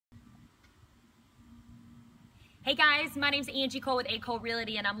Hey guys, my name's Angie Cole with A. Cole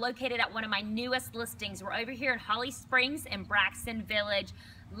Realty, and I'm located at one of my newest listings. We're over here in Holly Springs in Braxton Village.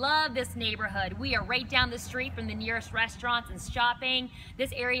 Love this neighborhood. We are right down the street from the nearest restaurants and shopping.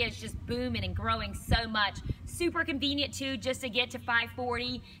 This area is just booming and growing so much. Super convenient too, just to get to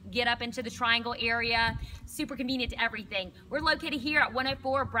 540, get up into the Triangle area. Super convenient to everything. We're located here at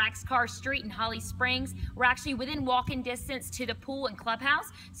 104 Braxcarr Street in Holly Springs. We're actually within walking distance to the pool and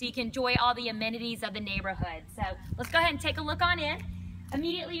clubhouse, so you can enjoy all the amenities of the neighborhood. So let's go ahead and take a look on in.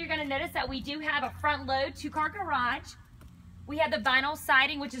 Immediately you're gonna notice that we do have a front load 2-car garage. We have the vinyl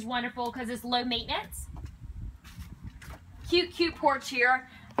siding, which is wonderful because it's low maintenance. Cute porch here.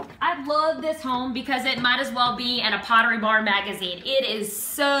 I love this home because it might as well be in a Pottery Barn magazine. It is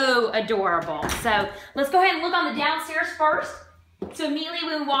so adorable. So let's go ahead and look on the downstairs first. So immediately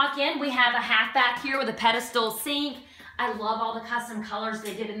when we walk in, we have a half bath here with a pedestal sink. I love all the custom colors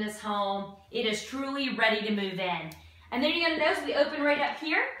they did in this home. It is truly ready to move in. And then you're gonna notice we open right up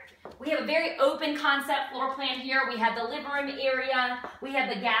here. We have a very open concept floor plan here. We have the living room area. We have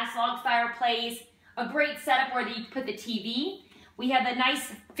the gas log fireplace. A great setup where you put the TV. We have a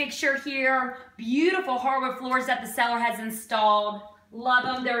nice fixture here. Beautiful hardwood floors that the seller has installed. Love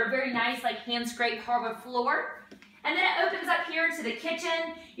them. They're a very nice, like hand-scraped hardwood floor. And then it opens up here to the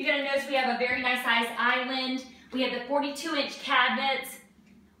kitchen. You're gonna notice we have a very nice sized island. We have the 42-inch cabinets,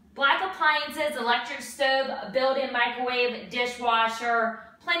 black appliances, electric stove, a built-in microwave, dishwasher,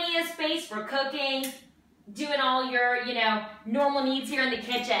 plenty of space for cooking, doing all your, normal needs here in the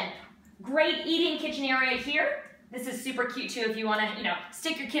kitchen. Great eating kitchen area here. This is super cute too if you want to,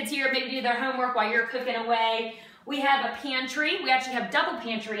 stick your kids here, maybe do their homework while you're cooking away. We have a pantry. We actually have double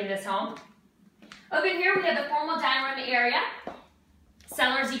pantry in this home. Over here we have the formal dining room area.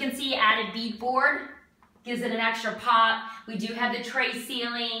 Sellers, you can see, added beadboard. Gives it an extra pop. We do have the tray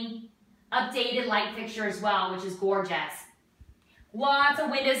ceiling, updated light fixture as well, which is gorgeous. Lots of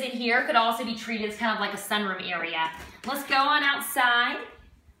windows in here. Could also be treated as kind of like a sunroom area. Let's go on outside.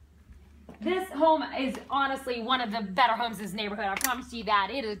 This home is honestly one of the better homes in this neighborhood. I promise you that.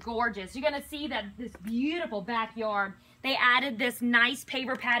 It is gorgeous. You're going to see that this beautiful backyard. They added this nice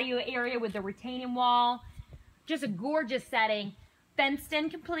paver patio area with the retaining wall. Just a gorgeous setting. Fenced in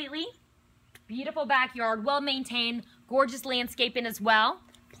completely. Beautiful backyard. Well maintained. Gorgeous landscaping as well.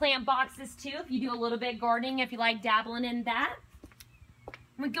 Plant boxes too if you do a little bit of gardening, if you like dabbling in that.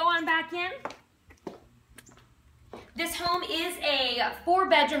 We go on back in. This home is a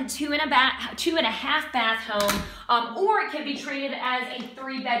 4-bedroom, 2.5 bath home, or it can be treated as a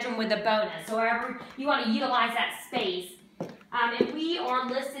 3-bedroom with a bonus, so however you want to utilize that space. And we are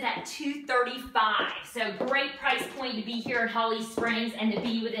listed at $235, so great price point to be here in Holly Springs and to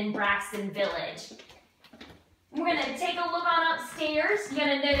be within Braxton Village. We're going to take a look on upstairs. You're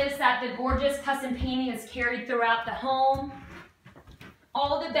going to notice that the gorgeous custom painting is carried throughout the home.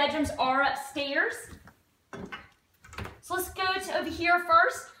 All the bedrooms are upstairs. So let's go to over here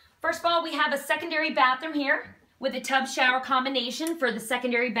first. First of all, we have a secondary bathroom here with a tub shower combination for the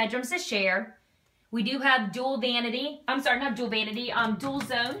secondary bedrooms to share. We do have dual zone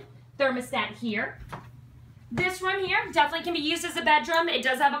thermostat here. This room here definitely can be used as a bedroom. It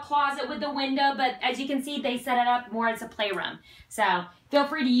does have a closet with the window, but as you can see, they set it up more as a playroom. So feel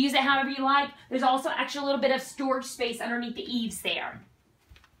free to use it however you like. There's also actually a little bit of storage space underneath the eaves there.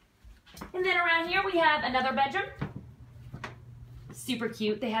 And then around here we have another bedroom. Super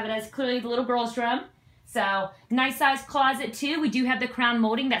cute. They have it as clearly the little girl's room. So nice sized closet too. We do have the crown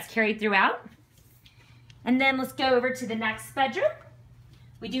molding that's carried throughout. And then let's go over to the next bedroom.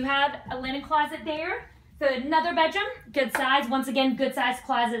 We do have a linen closet there. So another bedroom, good size. Once again, good size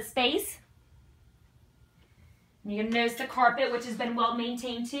closet space. And you're gonna notice the carpet, which has been well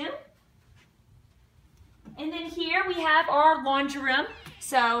maintained too. And then here we have our laundry room.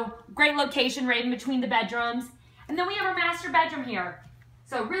 So great location right in between the bedrooms. And then we have our master bedroom here.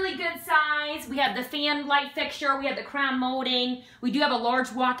 So really good size. We have the fan light fixture. We have the crown molding. We do have a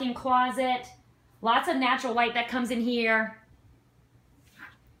large walk-in closet. Lots of natural light that comes in here.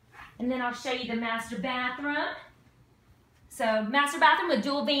 And then I'll show you the master bathroom. So master bathroom with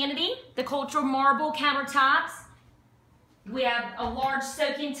dual vanity, the cultural marble countertops. We have a large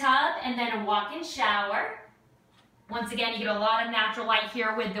soaking tub and then a walk-in shower. Once again, you get a lot of natural light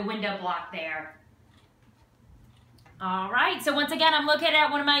here with the window block there. All right, so once again, I'm located at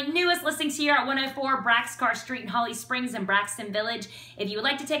one of my newest listings here at 104 Braxcarr Street in Holly Springs in Braxton Village. If you would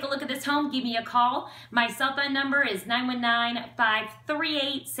like to take a look at this home, give me a call. My cell phone number is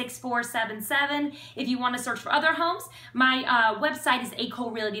 919-538-6477. If you want to search for other homes, my website is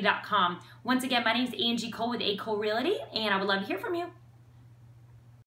acolerealty.com. Once again, my name is Angie Cole with A. Cole Realty, and I would love to hear from you.